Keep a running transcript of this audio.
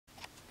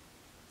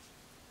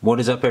What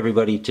is up,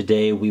 everybody?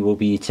 Today we will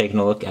be taking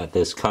a look at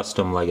this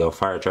custom Lego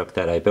fire truck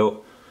that I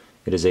built.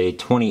 It is a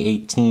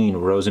 2018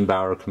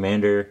 Rosenbauer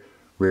Commander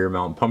rear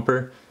mount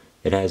pumper.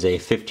 It has a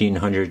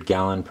 1500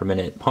 gallon per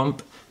minute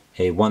pump,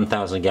 a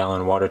 1000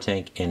 gallon water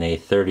tank, and a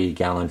 30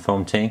 gallon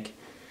foam tank.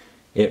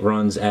 It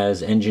runs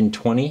as engine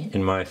 20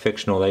 in my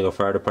fictional Lego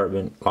fire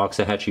department,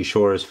 Loxahatchee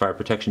Shores Fire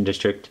Protection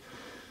District.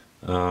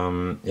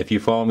 If you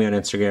follow me on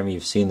Instagram,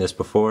 you've seen this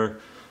before.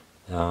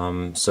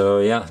 So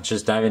yeah, let's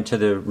just dive into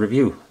the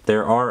review.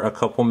 There are a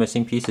couple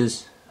missing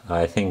pieces,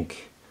 I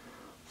think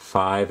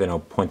 5, and I'll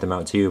point them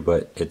out to you,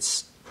 but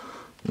it's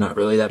not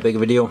really that big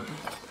of a deal.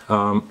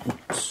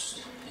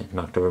 Oops, it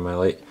knocked over my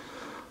light.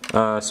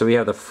 So we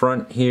have the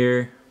front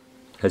here.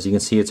 As you can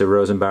see, it's a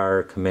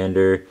Rosenbauer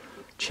Commander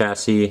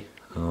chassis,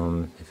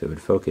 if it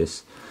would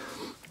focus.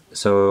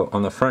 So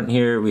on the front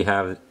here, we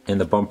have in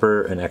the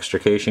bumper an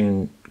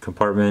extrication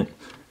compartment,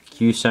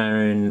 Q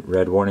siren,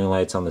 red warning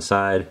lights on the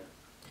side.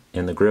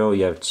 In the grille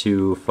you have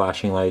 2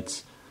 flashing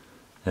lights,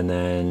 and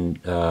then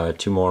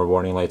 2 more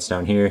warning lights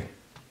down here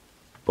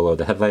below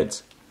the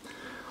headlights.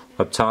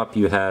 Up top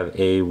you have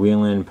a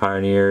Whelen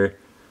Pioneer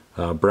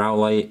brow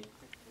light,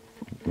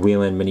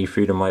 Whelen Mini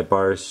Freedom light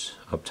bars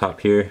up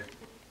top here.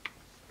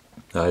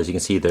 As you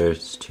can see,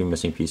 there's 2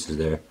 missing pieces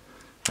there.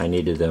 I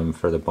needed them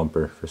for the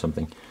bumper for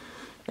something.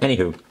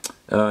 Anywho,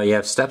 you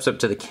have steps up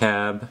to the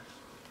cab.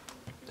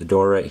 The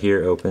door right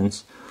here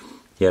opens.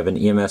 You have an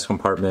EMS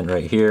compartment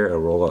right here, a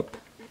roll up.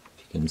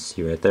 You can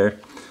see right there.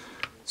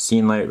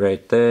 Scene light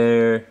right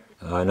there.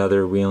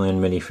 Another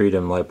Whelen Mini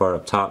Freedom light bar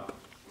up top.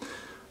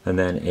 And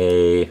then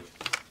a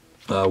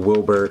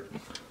Wilbert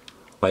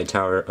light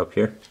tower up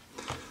here.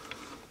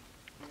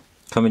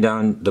 Coming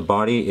down the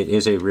body, it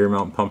is a rear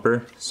mount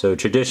pumper. So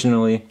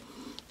traditionally,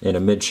 in a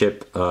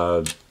midship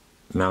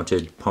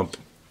mounted pump,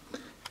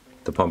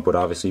 the pump would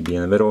obviously be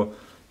in the middle.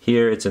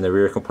 Here it's in the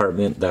rear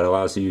compartment. That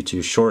allows you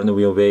to shorten the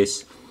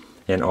wheelbase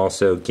and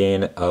also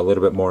gain a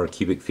little bit more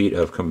cubic feet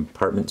of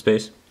compartment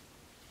space.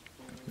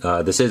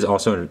 This is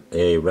also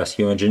a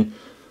rescue engine,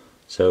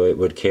 so it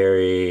would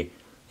carry,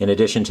 in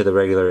addition to the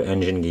regular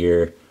engine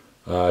gear,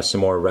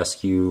 some more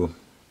rescue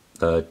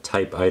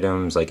type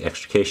items like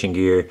extrication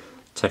gear,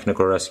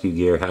 technical rescue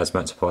gear,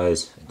 hazmat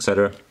supplies,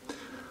 etc.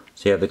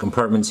 So you have the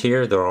compartments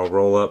here. They're all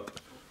roll up,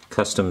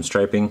 custom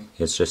striping.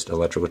 It's just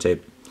electrical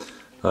tape.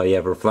 You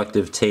have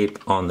reflective tape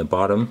on the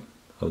bottom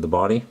of the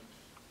body,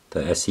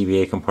 the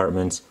SCBA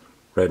compartments,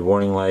 red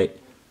warning light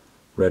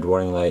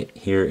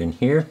here and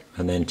here,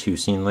 and then 2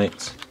 scene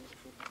lights.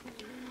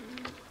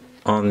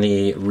 On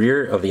the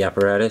rear of the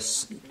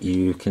apparatus,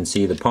 you can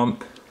see the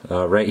pump.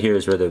 Right here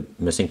is where the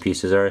missing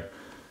pieces are.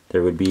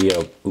 There would be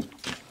a,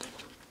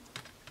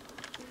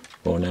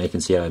 well, now you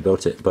can see how I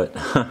built it, but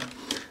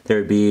there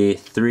would be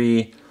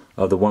 3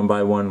 of the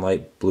 1x1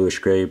 light bluish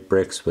gray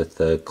bricks with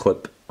the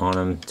clip on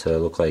them to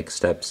look like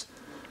steps,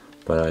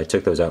 but I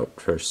took those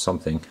out for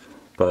something.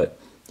 But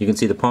you can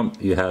see the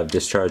pump. You have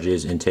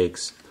discharges,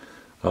 intakes.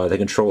 The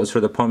controls for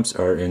the pumps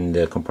are in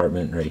the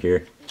compartment right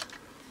here.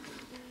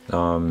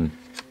 Then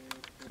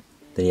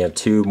you have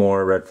 2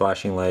 more red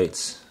flashing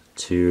lights,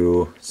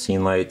 2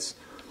 scene lights.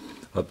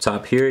 Up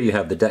top here you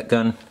have the deck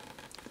gun.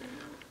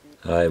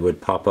 It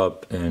would pop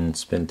up and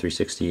spin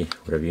 360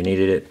 whatever you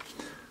needed it.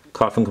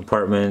 Coffin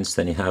compartments,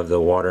 then you have the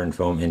water and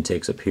foam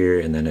intakes up here,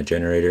 and then a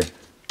generator.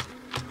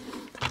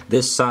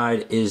 This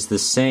side is the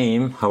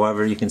same,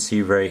 however you can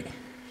see right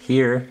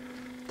here,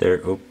 there,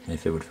 oh,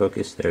 if it would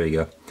focus, there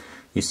you go.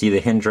 You see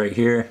the hinge right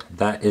here.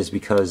 That is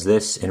because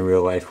this in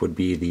real life would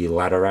be the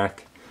ladder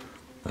rack.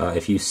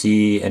 If you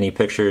see any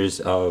pictures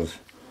of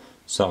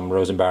some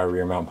Rosenbauer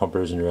rear mount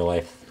pumpers in real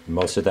life,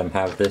 most of them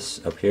have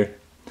this up here.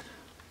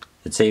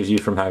 It saves you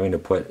from having to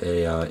put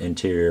a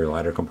interior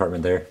ladder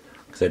compartment there,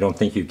 because I don't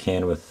think you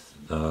can with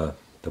the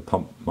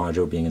pump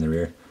module being in the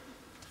rear.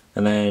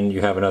 And then you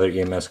have another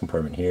EMS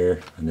compartment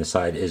here, and this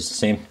side is the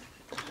same.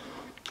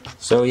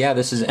 So yeah,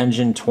 this is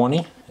engine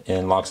 20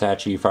 in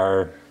Loxahatchee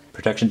Fire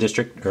Protection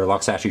District, or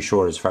Loxahatchee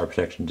Shores Fire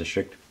Protection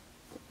District.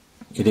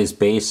 It is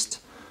based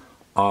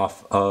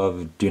off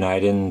of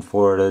Dunedin,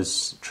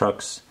 Florida's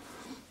trucks.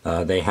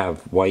 They have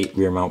white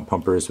rear mount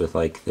pumpers with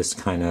like this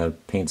kind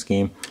of paint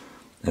scheme.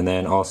 And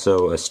then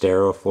also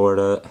Estero,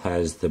 Florida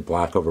has the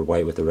black over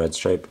white with the red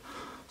stripe.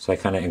 So I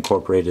kind of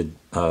incorporated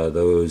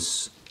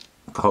those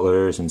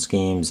colors and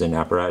schemes and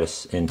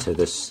apparatus into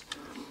this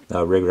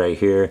rig right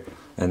here.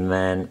 And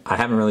then I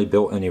haven't really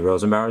built any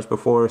Rosenbauers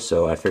before,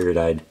 so I figured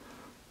I'd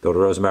build a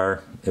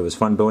Rosenbauer. It was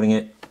fun building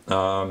it.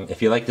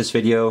 If you like this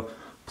video,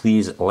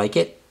 please like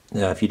it.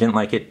 If you didn't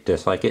like it,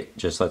 dislike it,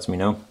 just lets me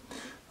know.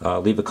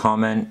 Leave a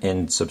comment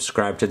and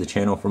subscribe to the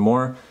channel for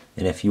more.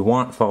 And if you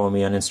want, follow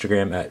me on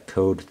Instagram at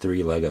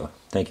Code3Lego.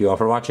 Thank you all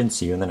for watching.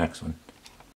 See you in the next one.